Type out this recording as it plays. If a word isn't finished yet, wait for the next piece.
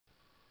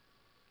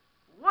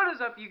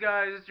up, you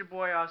guys? It's your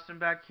boy Austin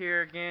back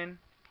here again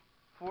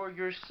for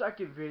your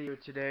second video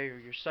today, or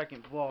your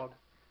second vlog.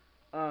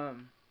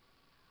 I'm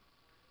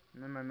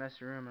in my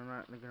messy room. I'm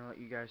not gonna let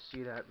you guys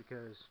see that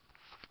because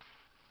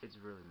it's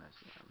really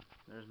messy.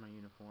 There's my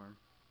uniform.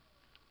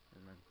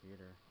 There's my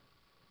computer.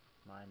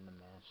 Mind the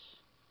mess.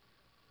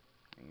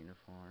 My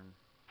uniform.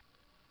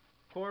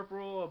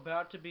 Corporal,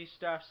 about to be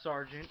staff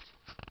sergeant.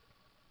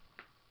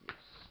 Yes.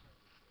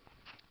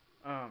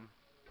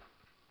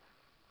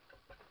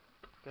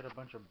 Got a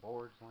bunch of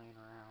boards laying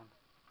around.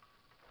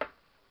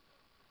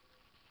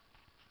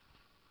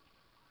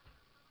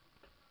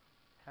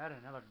 Had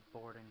another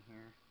board in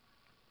here.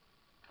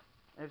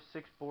 I have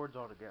 6 boards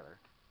altogether.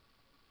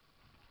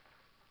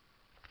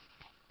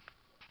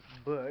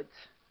 But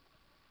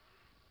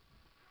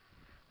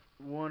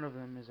one of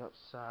them is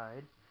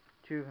outside.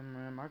 2 of them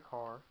are in my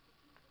car.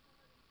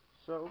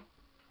 So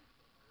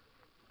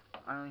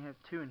I only have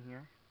 2 in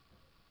here.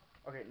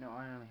 Okay, no,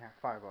 I only have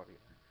 5 altogether.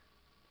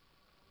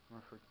 I'm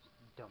a freaking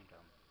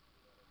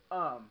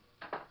dum-dum.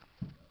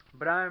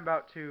 But I'm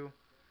about to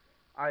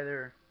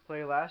either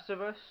play Last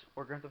of Us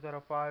or Grand Theft Auto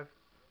 5.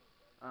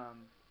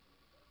 I'm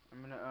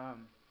gonna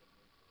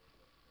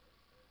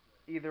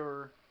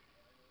either,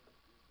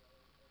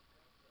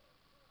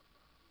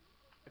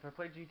 if I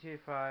play GTA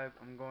 5,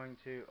 I'm going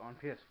to on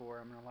PS4.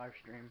 I'm gonna live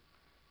stream.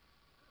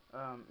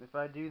 If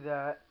I do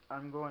that,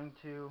 I'm going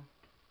to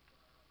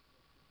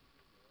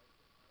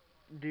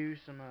do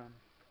some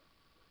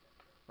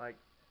like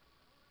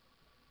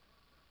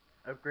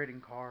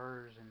upgrading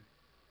cars, and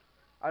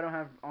I don't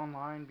have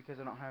online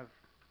because I don't have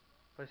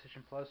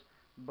PlayStation Plus,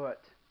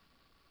 but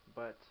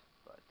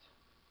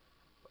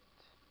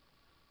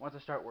once I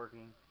start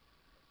working,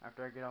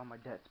 after I get all my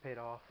debts paid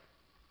off,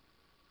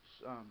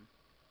 I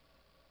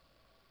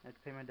have to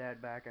pay my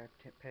dad back, I have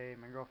to pay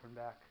my girlfriend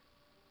back,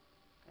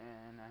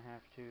 and I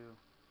have to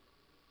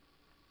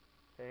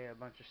pay a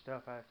bunch of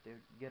stuff. I have to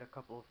get a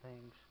couple of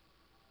things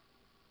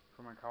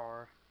for my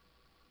car,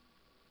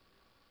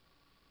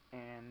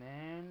 and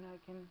then I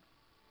can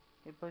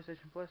get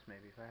PlayStation Plus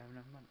maybe if I have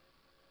enough money.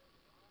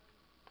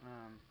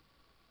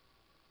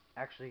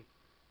 Actually,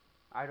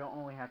 I don't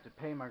only have to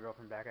pay my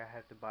girlfriend back, I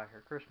have to buy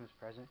her Christmas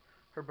present,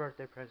 her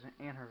birthday present,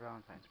 and her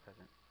Valentine's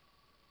present.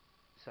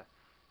 So,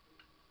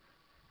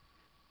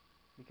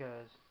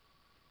 because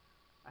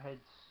I had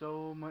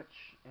so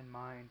much in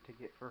mind to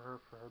get for her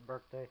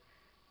birthday,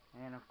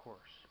 and of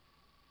course,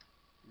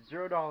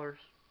 $0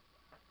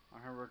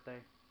 on her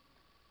birthday.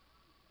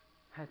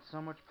 Had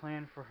so much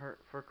planned for her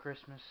for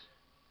Christmas,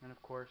 and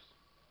of course,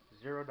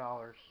 $0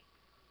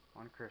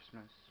 on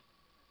Christmas.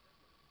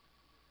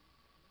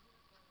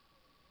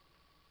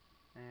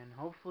 And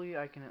hopefully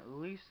I can at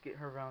least get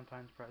her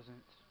Valentine's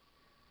presents.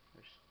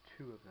 There's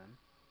 2 of them.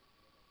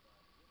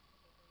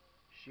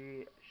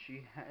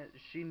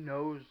 She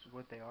knows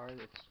what they are. I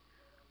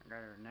got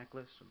her a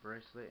necklace, a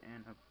bracelet,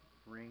 and a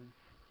ring,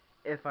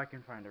 if I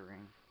can find a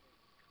ring.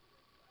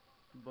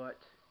 But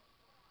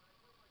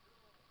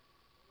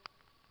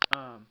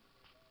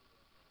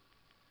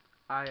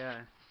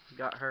I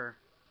got her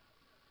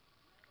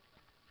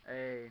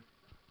a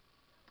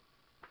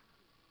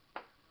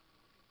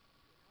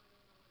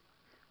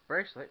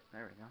bracelet.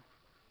 There we go.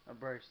 A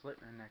bracelet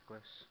and a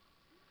necklace,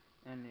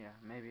 and yeah,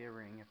 maybe a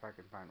ring if I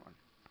can find one.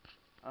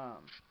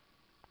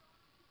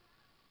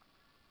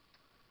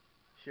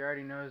 She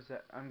already knows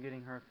that I'm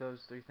getting her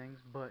those 3 things,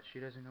 but she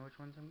doesn't know which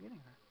ones I'm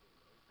getting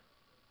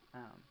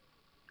her.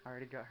 I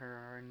already got her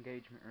our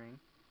engagement ring.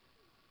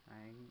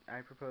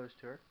 I proposed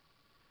to her,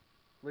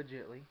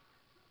 legitly.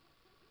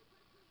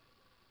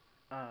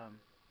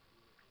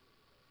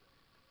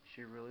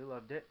 She really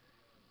loved it.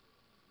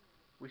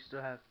 We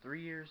still have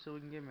 3 years till we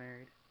can get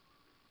married.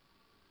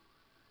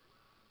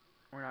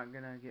 We're not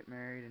gonna get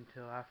married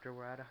until after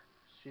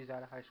she's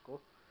out of high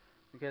school,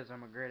 because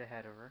I'm a grade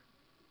ahead of her.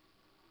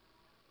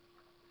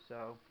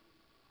 So,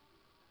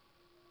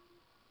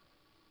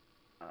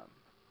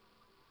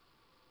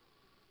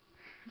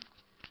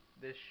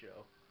 this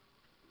show.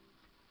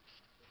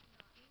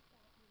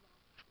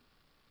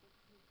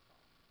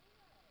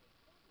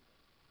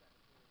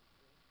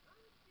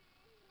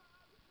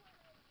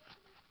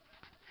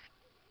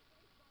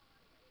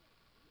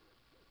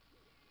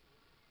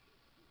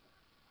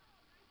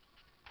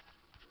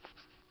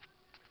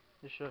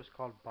 This show is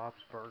called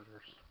Bob's Burgers.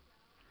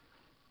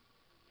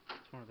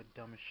 It's one of the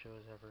dumbest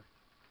shows ever.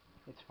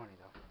 It's funny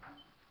though.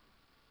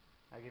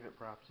 I give it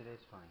props. It is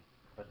funny,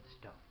 but it's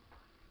dumb.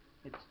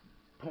 It's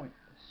pointless.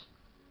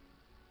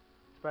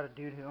 It's about a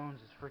dude who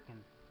owns his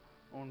freaking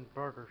own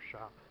burger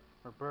shop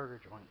or burger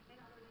joint.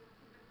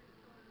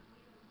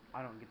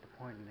 I don't get the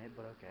point in it,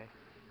 but okay.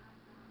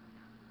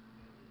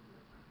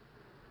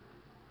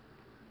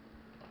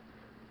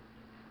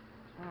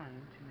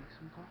 Time to make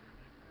some coffee.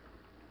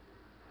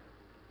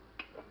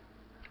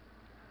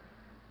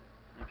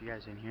 If you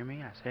guys didn't hear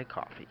me, I said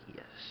coffee.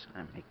 Yes,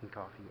 I'm making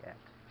coffee at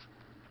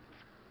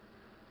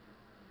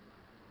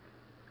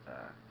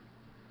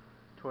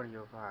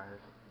 20:05.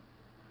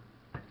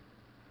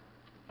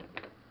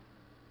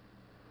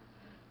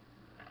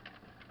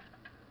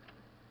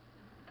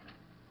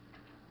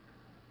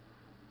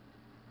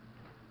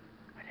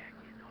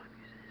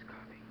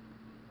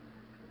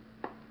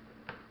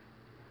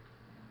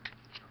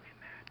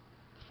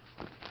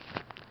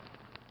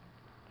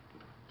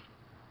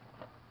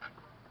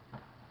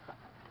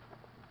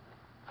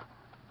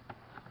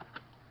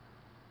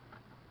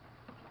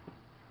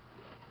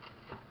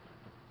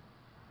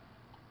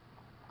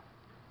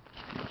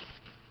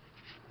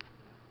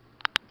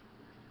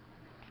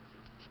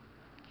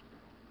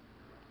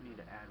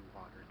 add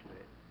water to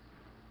it.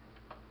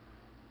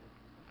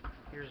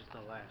 Here's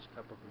the last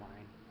cup of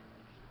mine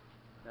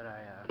that I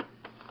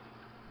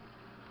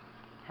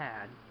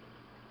had.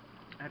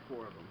 I had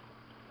 4 of them.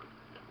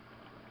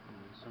 And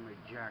somebody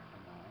jacked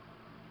them all,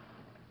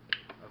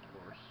 of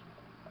course.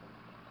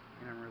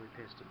 And I'm really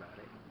pissed about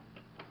it,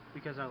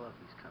 because I love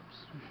these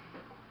cups.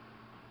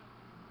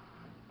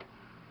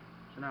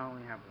 So now I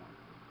only have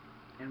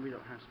 1. And we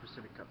don't have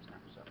specific cups now,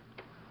 so.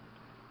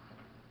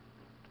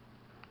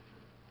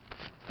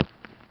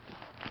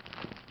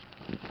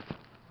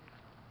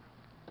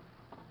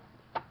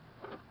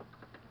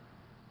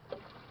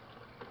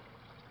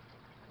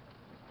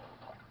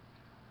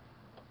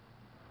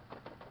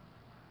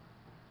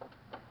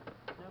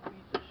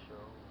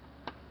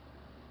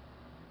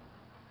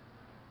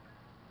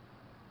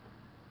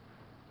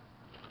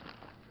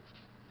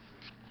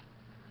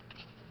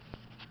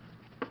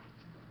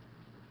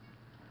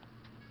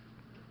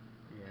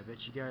 I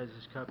bet you guys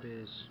this cup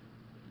is,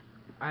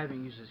 I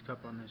haven't used this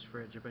cup on this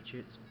fridge, I bet you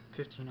it's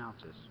 15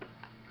 ounces,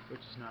 which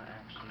is not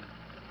actually,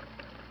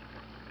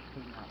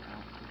 not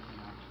 15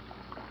 ounces.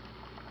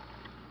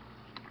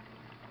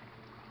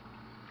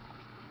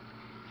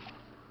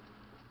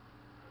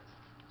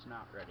 It's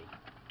not ready.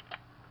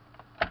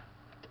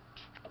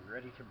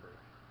 Ready to brew.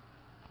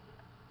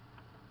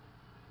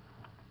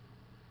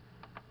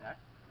 That.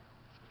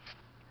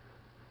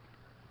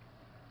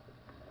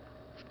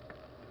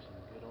 Some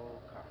good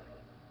old coffee.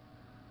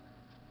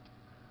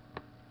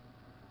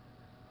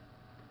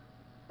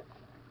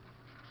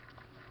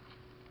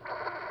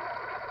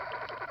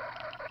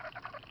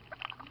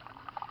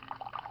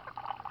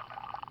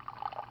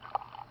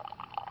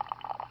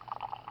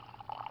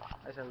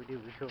 That's how we do.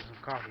 We fill some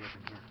coffee up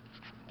in here.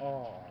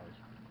 Oh.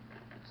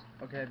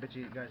 Okay, I bet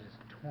you guys it's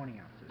 20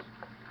 ounces.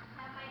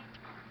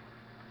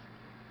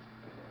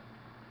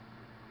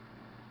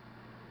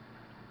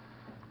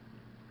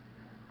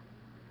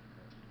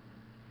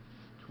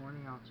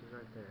 20 ounces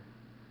right there.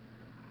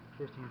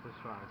 15 plus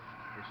 5.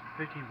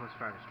 15 plus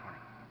 5 is 20.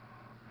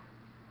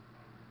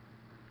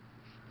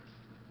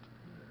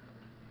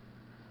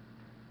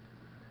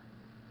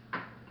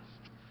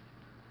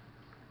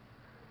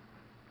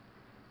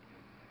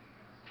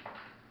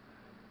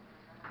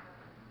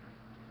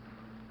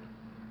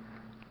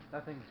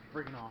 That thing's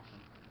freaking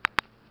awesome.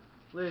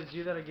 Liz,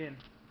 do that again.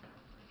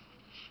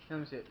 Let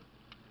me see it.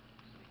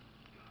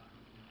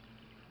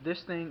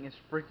 This thing is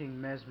freaking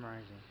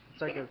mesmerizing.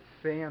 It's like a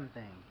fan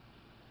thing.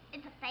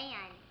 It's a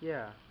fan.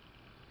 Yeah.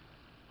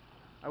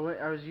 I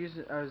was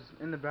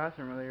in the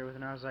bathroom earlier with it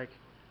and I was like,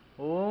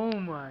 oh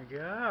my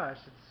gosh,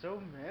 it's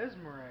so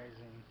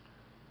mesmerizing.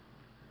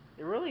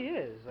 It really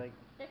is. Like,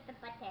 just a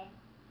button.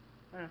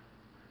 Yeah.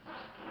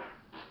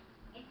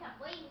 It's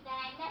a wing that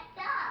I messed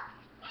up.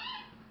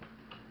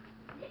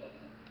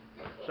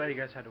 Sorry you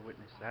guys had to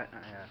witness that.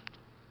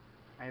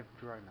 I have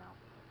dry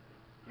mouth.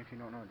 If you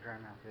don't know what dry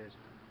mouth is,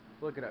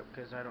 look it up,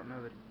 because I don't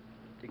know the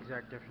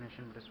exact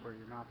definition, but it's where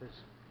your mouth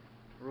is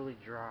really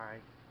dry.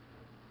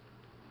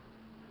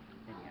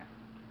 And yeah.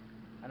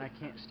 And I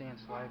can't stand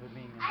saliva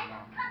being in my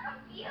mouth. I got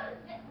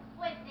confused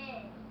with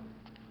it.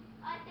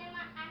 I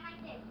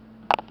like this.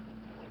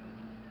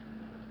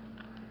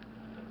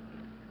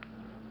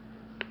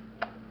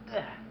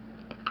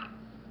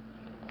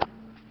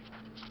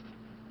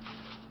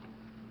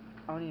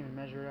 I don't even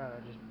measure it out, I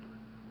just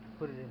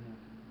put it in there.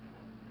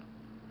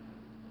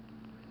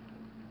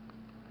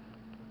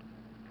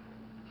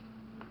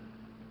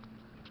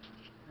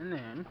 And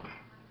then,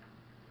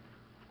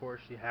 of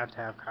course, you have to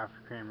have coffee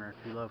creamer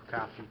if you love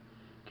coffee,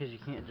 because you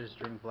can't just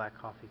drink black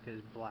coffee,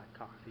 because black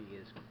coffee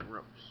is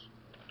gross.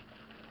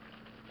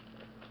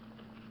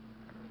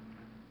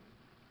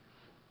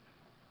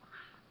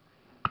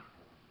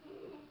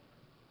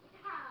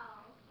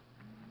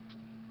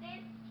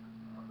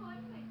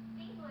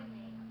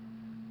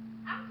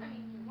 I'm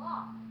turning you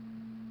off.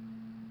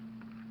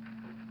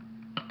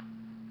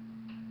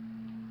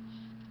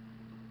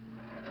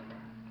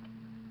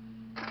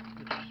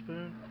 Get your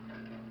spoon,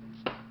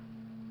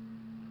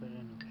 put it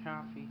in your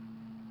coffee,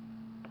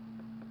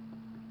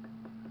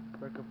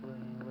 break up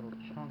any little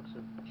chunks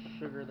of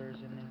sugar there's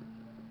in there.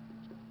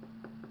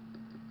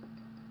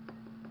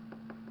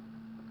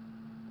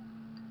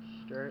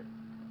 Stir it.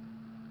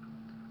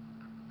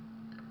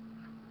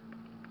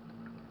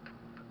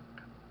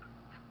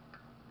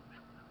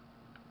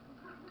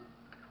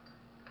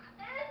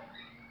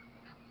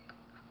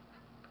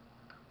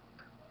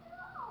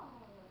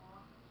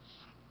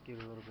 Give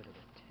it a little bit of a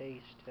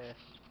taste test.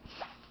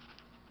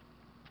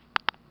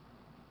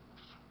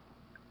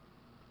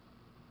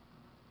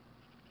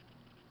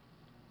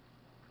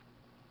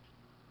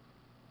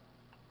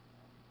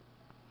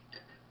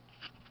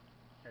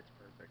 That's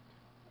perfect.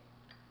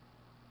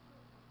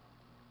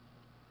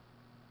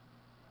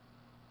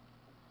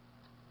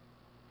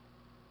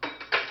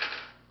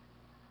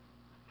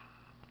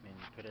 And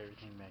you put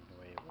everything back the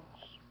way it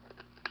was.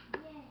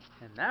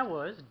 Yeah. And that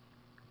was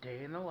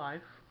day in the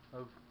life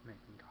of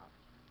making coffee.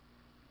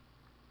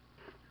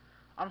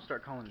 I'm gonna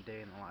start calling it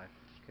day in the life,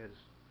 because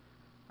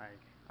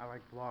I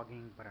like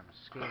vlogging, but I'm a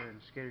skater, and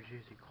skaters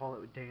usually call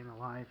it a day in the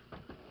life.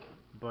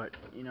 But,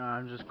 you know,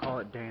 I'll just call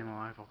it day in the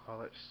life. I'll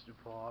call it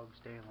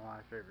vlogs, day in the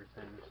life,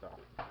 everything. So,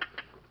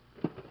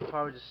 I'll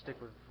probably just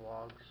stick with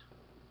vlogs.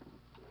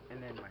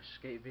 And then my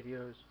skate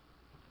videos,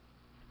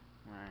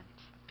 when I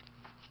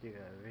do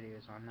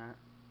videos on that,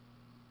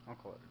 I'll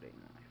call it a day in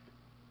the life.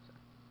 So.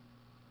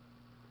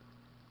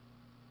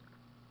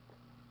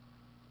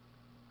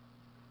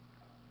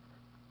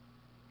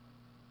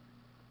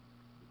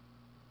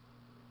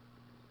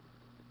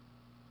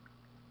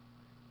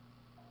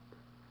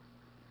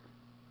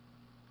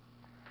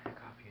 That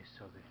coffee is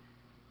so good.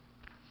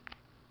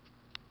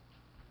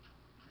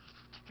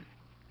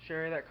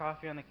 Sherry, that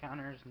coffee on the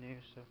counter is new,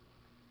 so.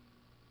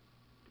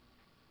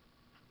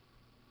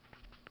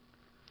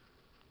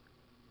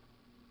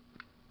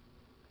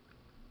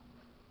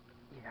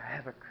 Yeah, I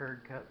have a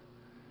curd cup.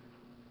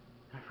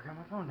 I forgot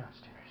my phone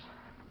downstairs.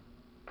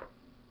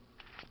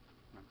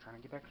 I'm trying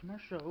to get back to my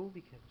show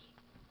because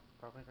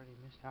probably already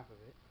missed half of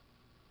it.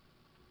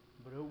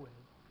 But oh well.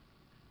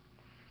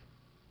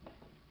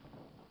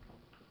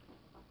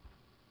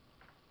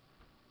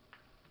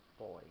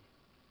 Boy,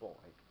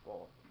 boy,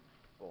 boy,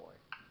 boy.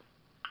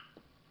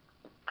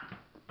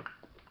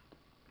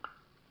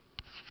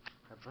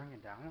 Did I bring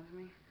it down with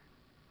me?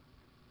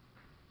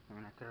 I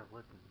mean, I could have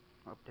looked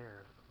up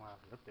there while I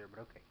was up there,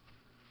 but okay.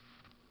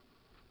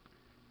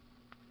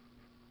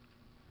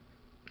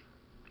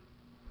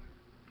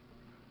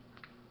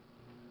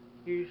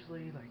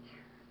 Usually, like,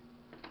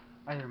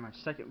 either my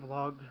second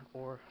vlog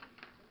or,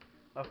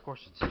 of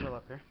course, it's still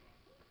up here.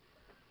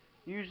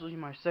 Usually,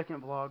 my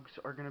second vlogs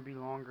are gonna be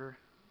longer.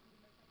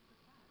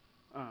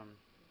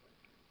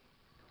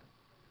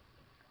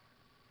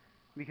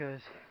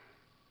 Because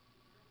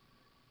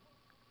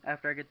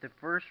after I get the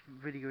first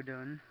video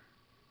done,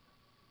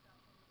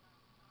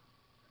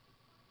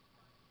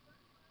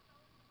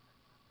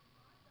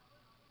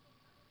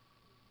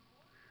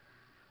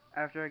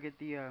 after I get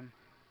the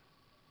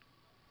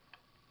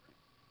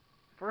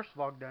first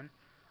vlog done,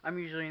 I'm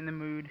usually in the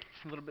mood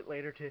a little bit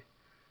later to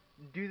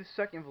do the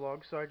second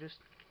vlog, so I just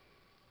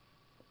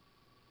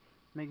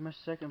make my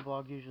second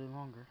vlog usually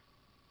longer.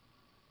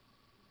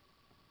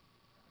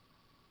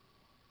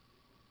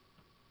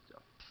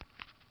 So,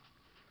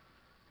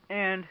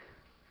 and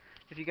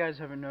if you guys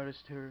haven't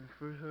noticed, or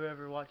for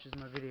whoever watches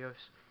my videos,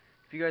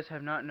 if you guys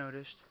have not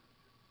noticed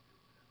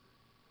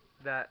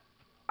that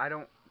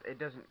it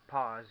doesn't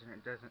pause and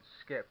it doesn't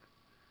skip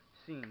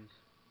scenes.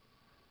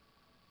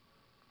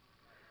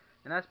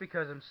 And that's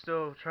because I'm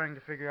still trying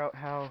to figure out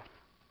how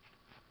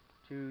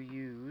to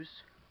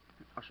use,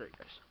 I'll show you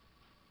guys.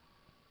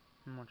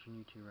 I'm watching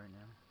YouTube right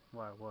now.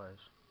 Well, I was.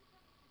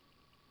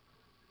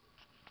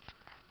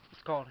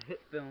 It's called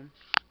Hitfilm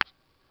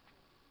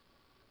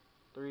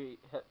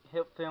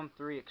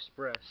 3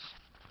 Express.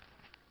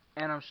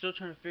 And I'm still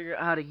trying to figure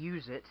out how to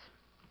use it.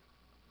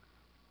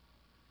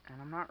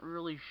 And I'm not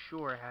really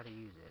sure how to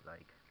use it,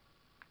 like,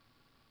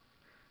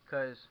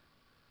 cause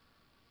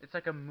it's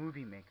like a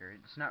movie maker.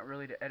 It's not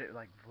really to edit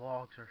like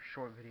vlogs or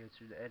short videos. It's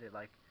to edit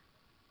like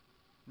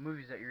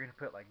movies that you're gonna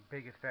put like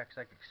big effects,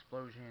 like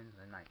explosions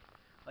and like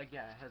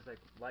yeah, it has like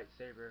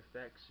lightsaber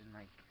effects and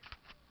like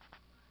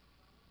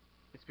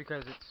it's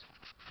because it's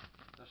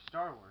the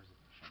Star Wars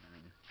edition.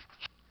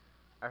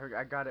 I mean,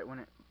 I got it when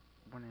it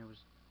was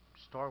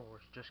Star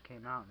Wars just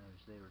came out and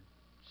they were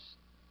just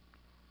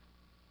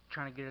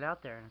trying to get it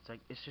out there, and it's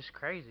like it's just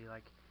crazy.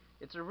 Like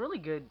it's a really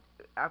good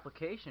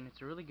application. It's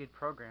a really good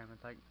program.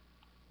 It's like,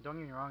 don't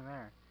get me wrong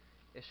there.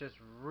 It's just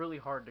really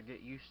hard to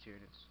get used to.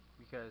 And it's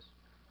because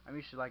I'm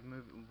used to like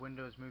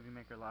Windows Movie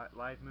Maker,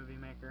 Live Movie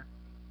Maker.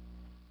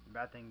 The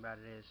bad thing about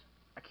it is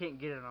I can't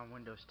get it on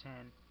Windows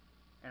 10,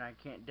 and I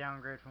can't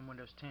downgrade from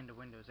Windows 10 to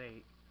Windows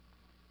 8.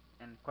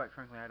 And quite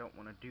frankly, I don't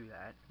want to do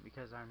that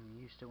because I'm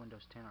used to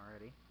Windows 10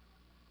 already.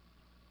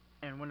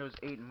 And Windows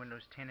 8 and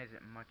Windows 10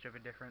 isn't much of a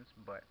difference,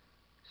 but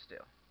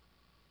still.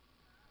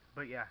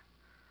 But yeah,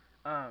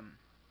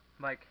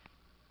 like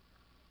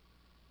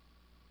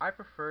I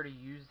prefer to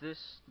use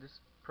this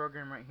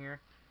program right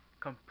here,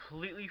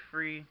 completely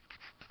free.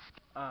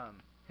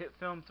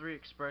 Hitfilm 3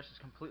 Express is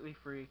completely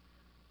free.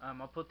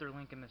 I'll put their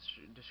link in the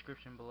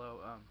description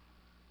below.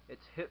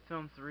 It's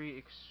Hitfilm 3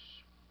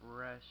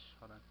 Express.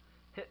 Hold on,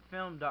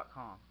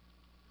 hitfilm.com.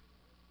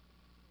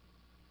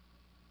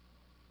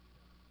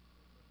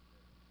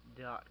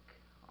 Dot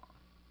com.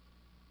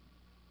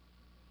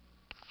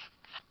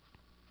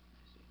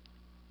 Let's see.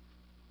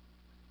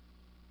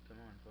 Come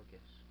on,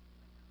 focus.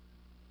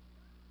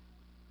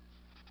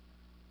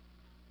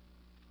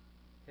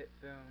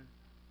 Hitfilm.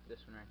 This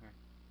one right here.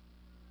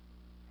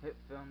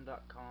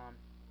 Hitfilm.com.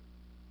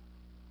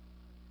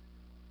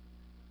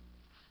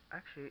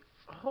 Actually,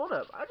 hold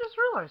up. I just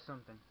realized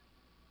something.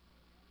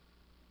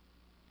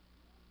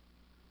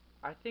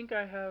 I think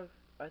I have.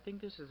 I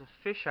think this is a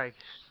fisheye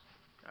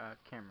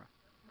camera.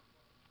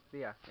 But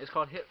yeah, it's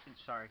called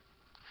Sorry,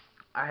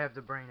 I have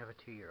the brain of a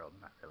 2-year-old.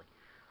 Not really.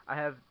 I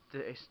have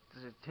the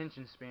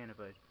attention span of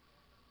a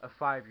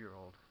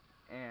 5-year-old,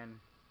 and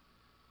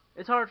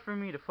it's hard for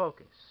me to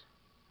focus.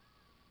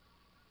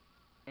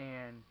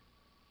 and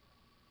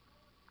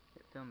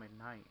Hitfilm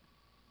Ignite.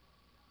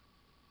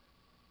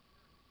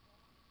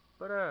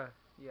 But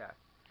yeah,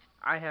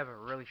 I have a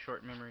really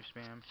short memory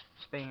span,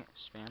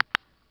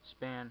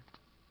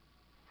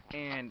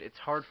 and it's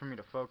hard for me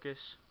to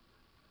focus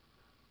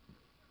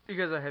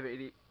because I have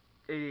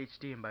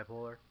ADHD and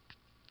bipolar.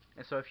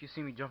 And so if you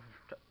see me jumping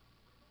from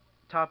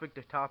topic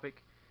to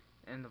topic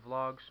in the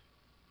vlogs,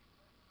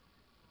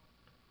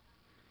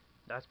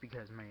 that's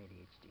because of my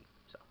ADHD.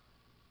 So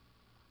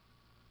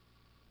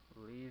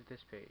leave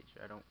this page.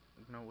 I don't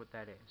know what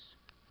that is.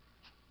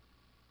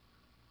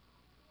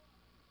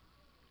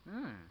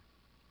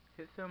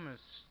 Hitfilm is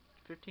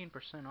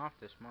 15% off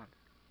this month.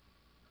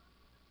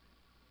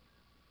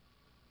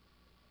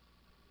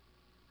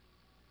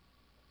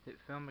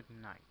 Hitfilm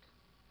Ignite.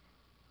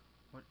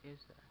 What is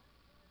that?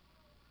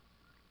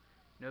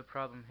 No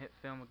problem.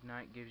 Hitfilm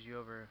Ignite gives you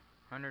over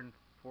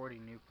 140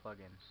 new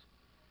plugins.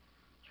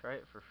 Try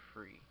it for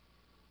free.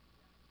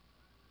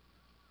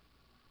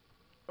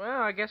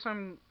 Well, I guess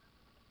I'm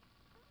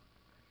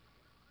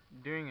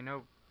doing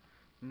a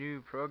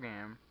new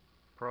program.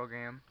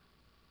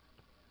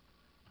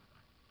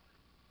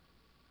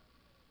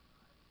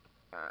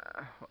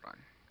 Hold on.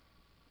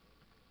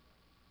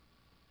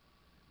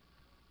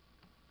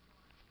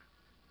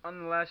 On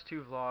the last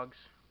two vlogs,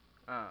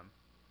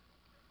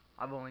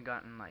 I've only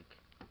gotten like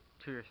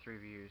 2 or 3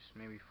 views,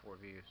 maybe 4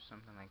 views,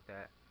 something like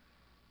that.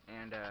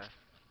 And it's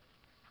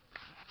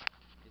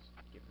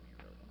giving me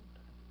a really long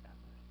time.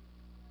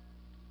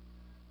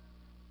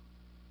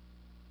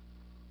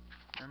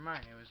 Never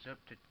mind, it was up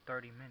to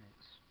 30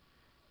 minutes.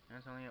 And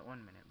it's only at 1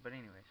 minute. But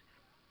anyways.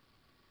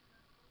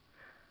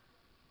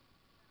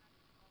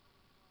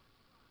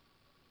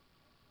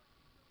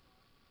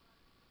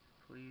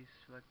 Please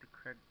select the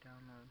correct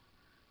download.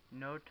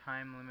 No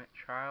time limit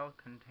trial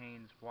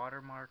contains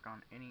watermark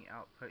on any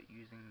output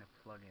using the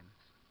plugins.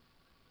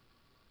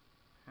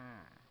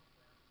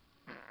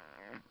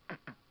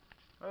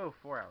 Oh,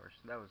 4 hours.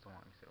 That was the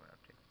longest it went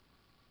up to.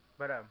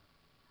 But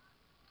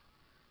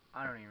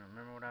I don't even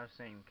remember what I was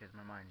saying because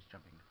my mind's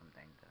jumping from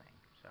thing to thing.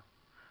 So,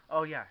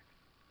 oh yeah,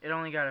 it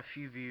only got a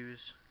few views.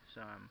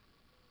 So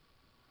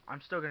I'm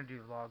still gonna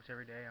do vlogs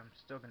every day. I'm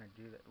still gonna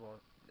do that. Well,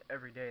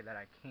 every day that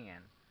I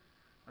can.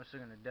 I'm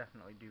still gonna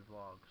definitely do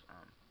vlogs.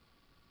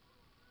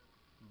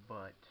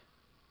 But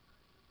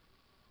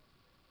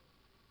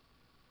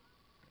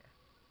yeah,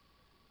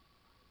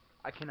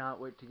 I cannot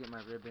wait to get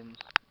my ribbons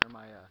or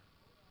my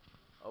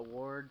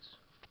awards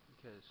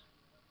because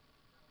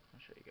I'll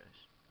show you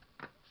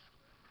guys.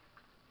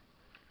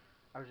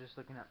 I was just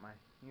looking at my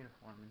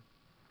uniform and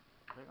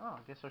like, oh,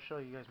 I guess I'll show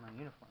you guys my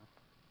uniform.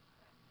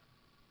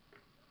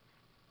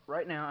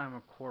 Right now, I'm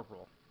a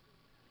corporal.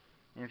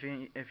 And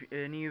if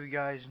any of you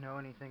guys know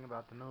anything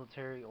about the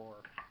military or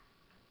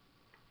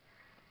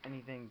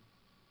anything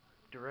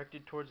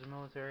directed towards the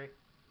military,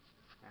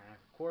 I have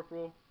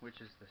corporal,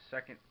 which is the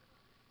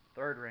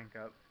third rank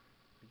up,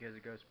 because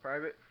it goes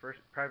private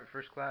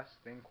first class,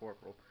 then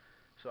corporal.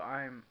 So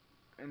I'm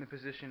in the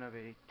position of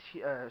a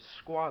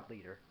squad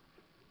leader,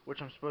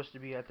 which I'm supposed to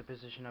be at the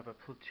position of a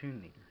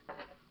platoon leader,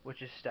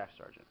 which is staff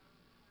sergeant.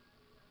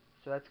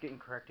 So that's getting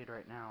corrected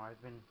right now.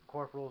 I've been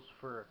corporals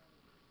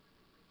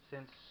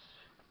since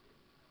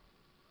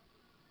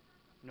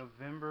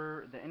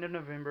November, the end of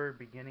November,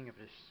 beginning of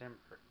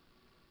December,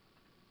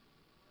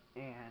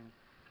 and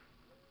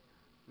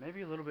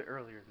maybe a little bit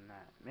earlier than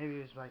that. Maybe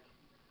it was like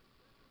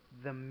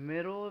the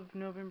middle of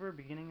November,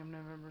 beginning of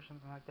November,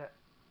 something like that.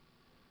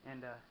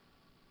 And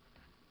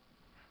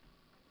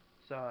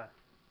so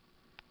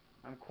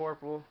I'm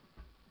corporal.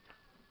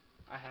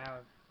 I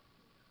have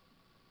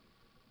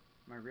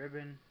my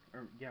ribbon,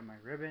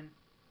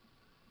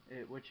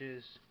 which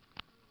is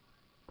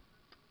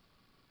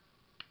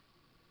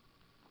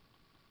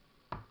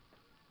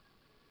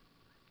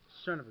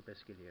son of a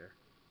biscuit eater.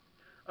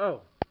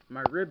 Oh,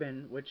 my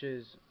ribbon, which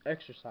is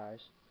exercise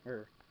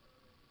or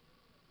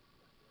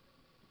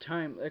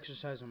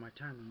exercise on my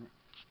time limit,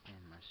 and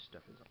my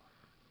stuff is off.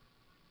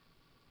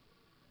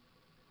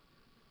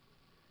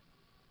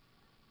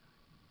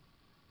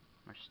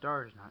 My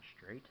star is not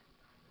straight,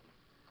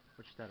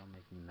 which that'll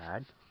make me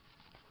mad.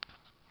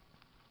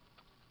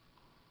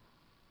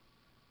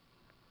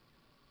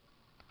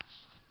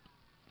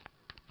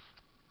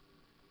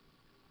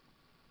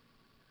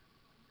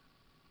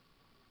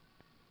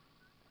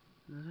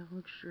 Does that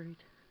look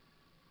straight?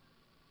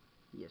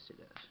 Yes, it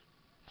does.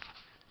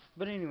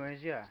 But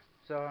anyways, yeah.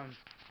 So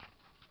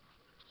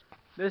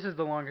this is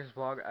the longest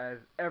vlog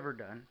I've ever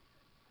done.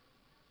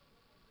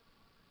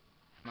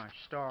 My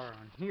star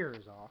on here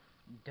is off,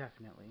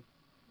 definitely.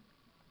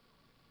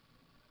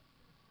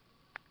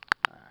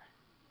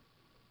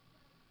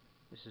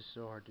 This is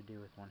so hard to do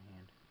with one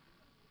hand.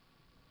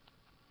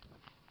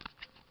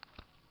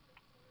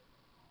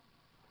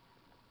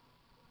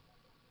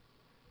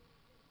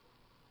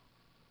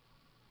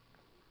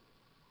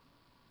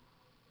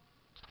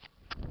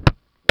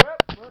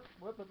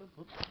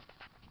 Whoop.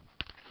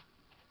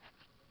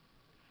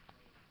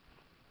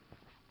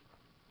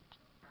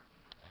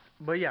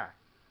 But yeah,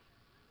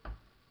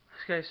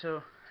 Okay,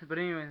 so, but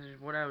anyways,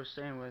 what I was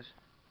saying was,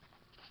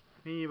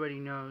 if anybody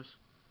knows,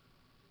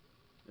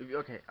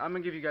 okay, I'm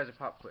gonna give you guys a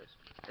pop quiz.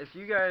 If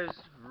you guys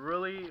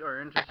really are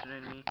interested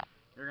in me,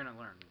 you're gonna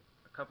learn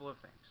a couple of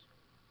things.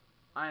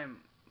 I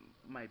am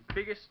my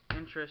biggest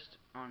interest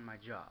on my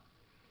job.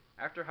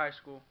 After high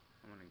school,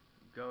 I'm gonna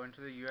go into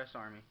the U.S.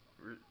 Army,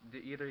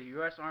 either the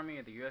U.S. Army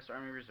or the U.S.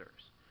 Army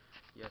Reserves.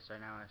 Yes, I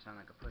know I sound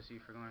like a pussy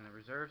for going to the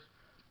reserves,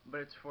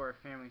 but it's for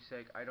family's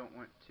sake. I don't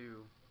want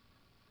to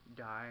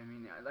die. I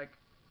mean, like,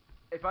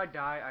 if I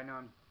die, I know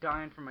I'm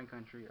dying for my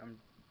country.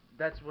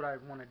 That's what I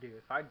want to do.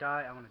 If I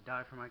die, I want to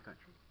die for my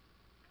country.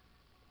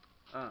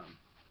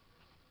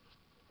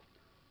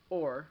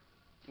 Or,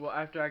 well,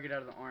 after I get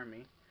out of the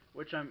army,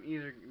 which I'm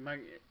either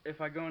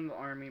if I go in the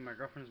army, my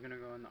girlfriend's gonna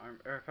go in the army,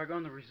 or if I go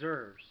in the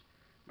reserves,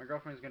 my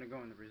girlfriend's gonna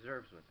go in the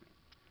reserves with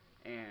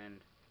me,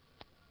 and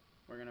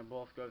we're gonna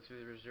both go through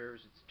the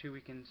reserves. It's 2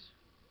 weekends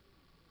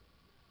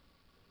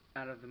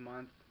out of the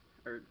month,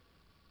 or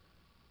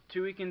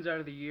 2 weekends out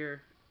of the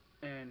year,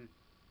 and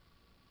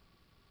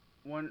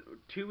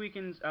 2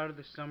 weekends out of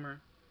the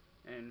summer,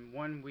 and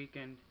 1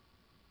 weekend.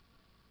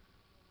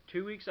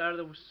 2 weeks out of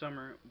the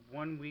summer,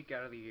 1 week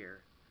out of the year,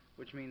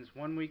 which means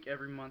 1 week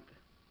every month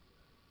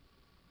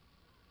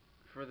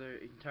for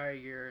the entire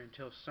year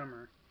until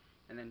summer,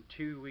 and then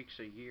 2 weeks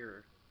a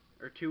year,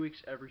 or 2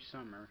 weeks every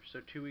summer,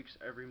 so 2 weeks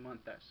every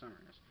month that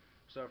summer is.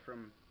 So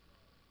from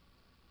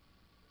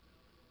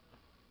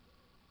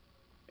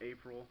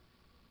April,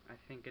 I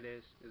think it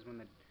is when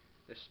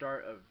the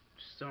start of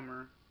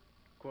summer,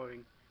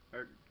 quoting,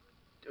 or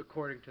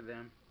according to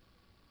them,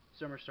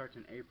 summer starts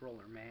in April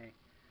or May,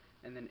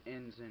 and then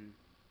ends in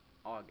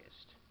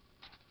August,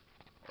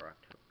 or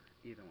October,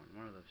 either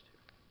one of those two.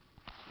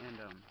 And,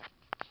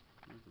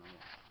 where's my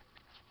wall?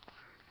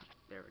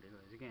 There it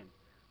is again.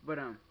 But,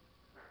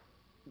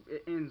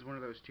 it ends one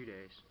of those 2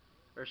 days,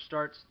 or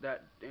starts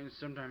that ends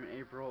sometime in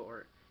April,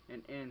 or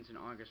and ends in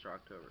August or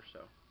October. So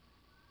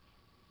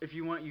if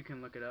you want, you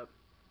can look it up.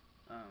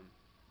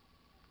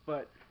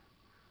 But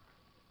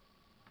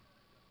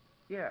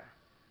yeah,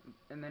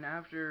 and then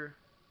after,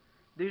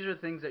 these are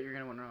things that you're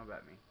gonna want to know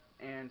about me.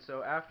 And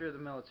so after the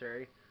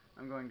military,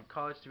 I'm going to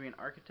college to be an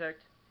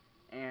architect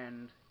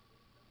and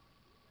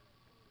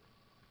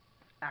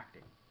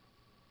acting.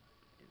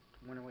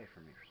 It went away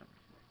from me for some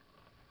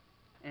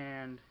reason.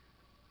 And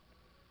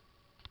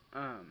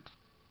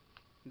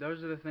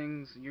those are the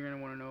things you're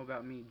gonna want to know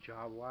about me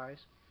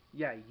job-wise.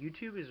 Yeah,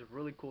 YouTube is a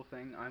really cool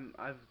thing.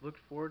 I've looked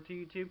forward to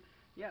YouTube.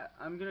 Yeah,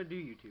 I'm gonna do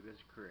YouTube as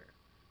a career.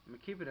 I'm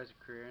gonna keep it as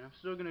a career, and I'm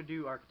still gonna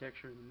do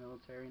architecture in the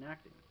military and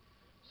acting.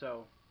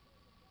 So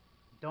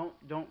don't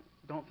don't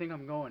don't think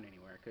I'm going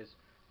anywhere, because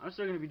I'm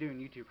still gonna be doing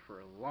YouTube for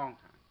a long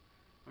time.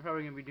 I'm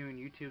probably gonna be doing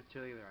YouTube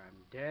till either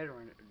I'm dead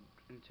or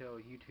until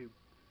YouTube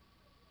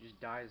just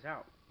dies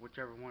out,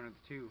 whichever one of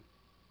the two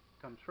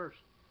comes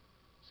first.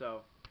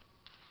 So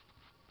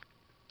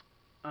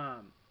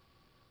and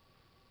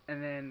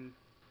then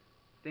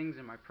things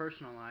in my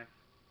personal life: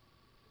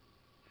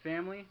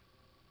 family,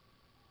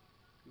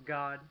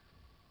 God,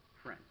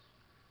 friends.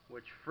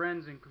 Which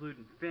friends include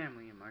in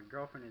family, and my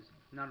girlfriend is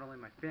not only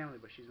my family,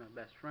 but she's my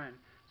best friend.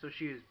 So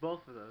she is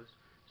both of those.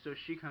 So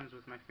she comes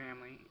with my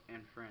family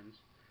and friends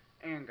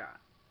and God.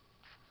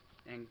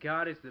 And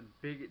God is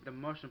the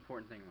most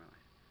important thing in my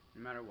life.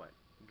 No matter what.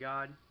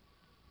 God,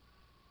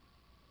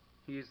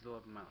 He is the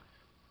love of my life.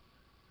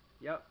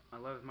 Yep, I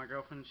love my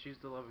girlfriend, she's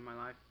the love of my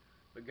life.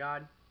 But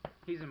God,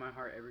 He's in my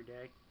heart every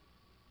day.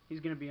 He's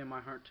going to be in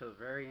my heart till the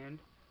very end.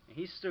 And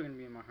He's still going to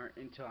be in my heart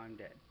until I'm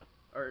dead.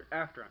 Or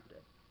after I'm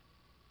dead.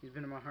 He's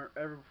been in my heart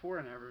ever before,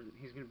 and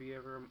He's going to be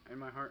ever in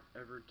my heart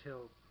ever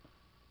till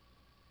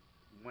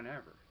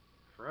whenever.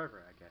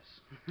 Forever, I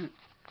guess.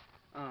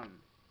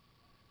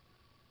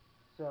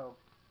 So,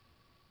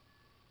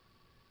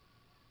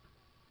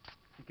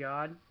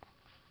 God,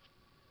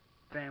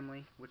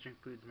 family, which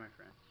includes my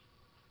friends.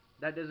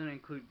 That doesn't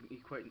include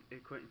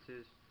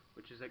acquaintances,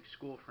 which is like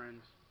school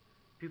friends,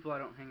 people I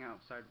don't hang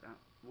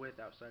with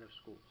outside of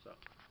school.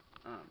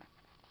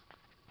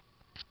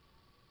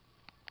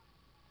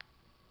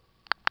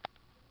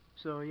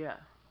 So yeah,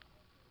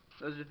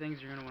 those are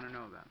things you're gonna want to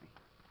know about me.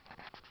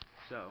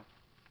 So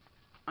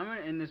I'm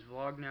gonna end this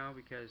vlog now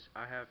because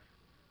I have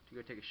to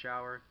go take a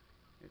shower.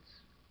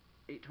 It's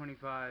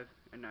 8:25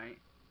 at night.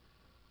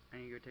 I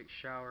need to go take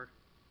a shower.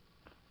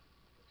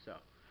 So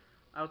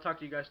I'll talk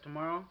to you guys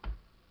tomorrow.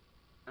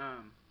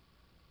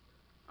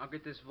 I'll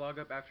get this vlog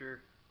up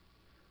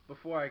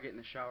before I get in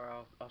the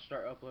shower. I'll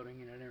start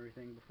uploading it and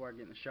everything before I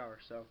get in the shower.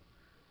 So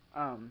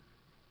I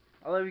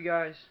love you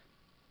guys,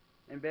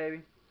 and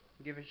baby,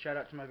 give a shout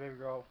out to my baby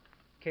girl,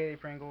 Kaylee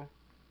Pringle.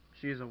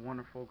 She is a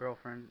wonderful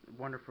girlfriend,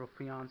 wonderful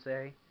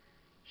fiance.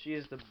 She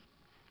is the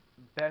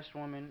best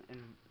woman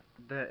and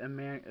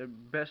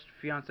best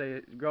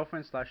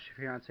girlfriend slash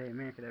fiance a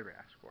man could ever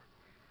ask for.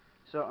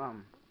 So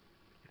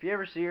if you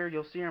ever see her,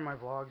 you'll see her in my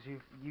vlogs.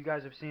 You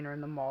guys have seen her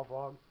in the mall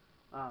vlog.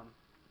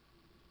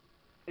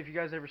 If you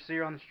guys ever see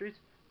her on the streets,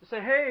 just say,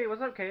 hey,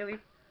 what's up, Kaylee?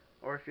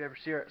 Or if you ever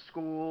see her at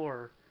school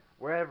or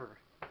wherever.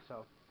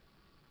 So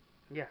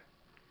yeah.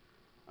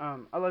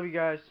 I love you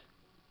guys.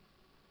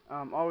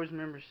 Always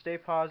remember, stay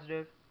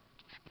positive.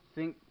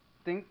 Think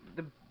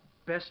the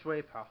best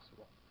way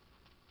possible.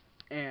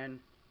 And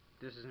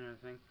this is another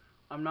thing.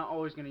 I'm not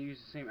always going to use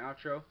the same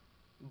outro,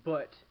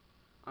 but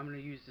I'm going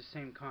to use the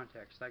same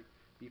context. Like,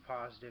 be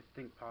positive,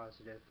 think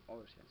positive, all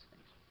those kinds of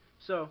things.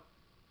 So,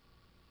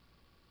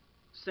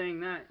 saying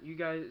that, you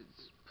guys,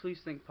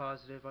 please think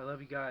positive. I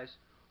love you guys.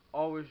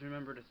 Always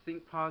remember to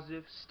think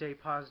positive, stay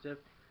positive.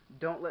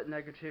 Don't let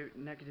negativity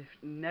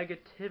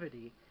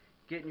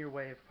get in your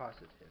way of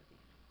positivity.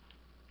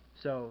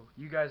 So,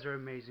 you guys are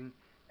amazing.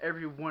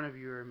 Every one of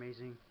you are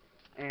amazing.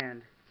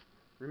 And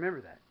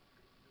remember that.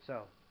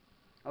 So,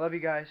 I love you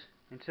guys.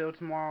 Until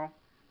tomorrow,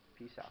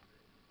 peace out.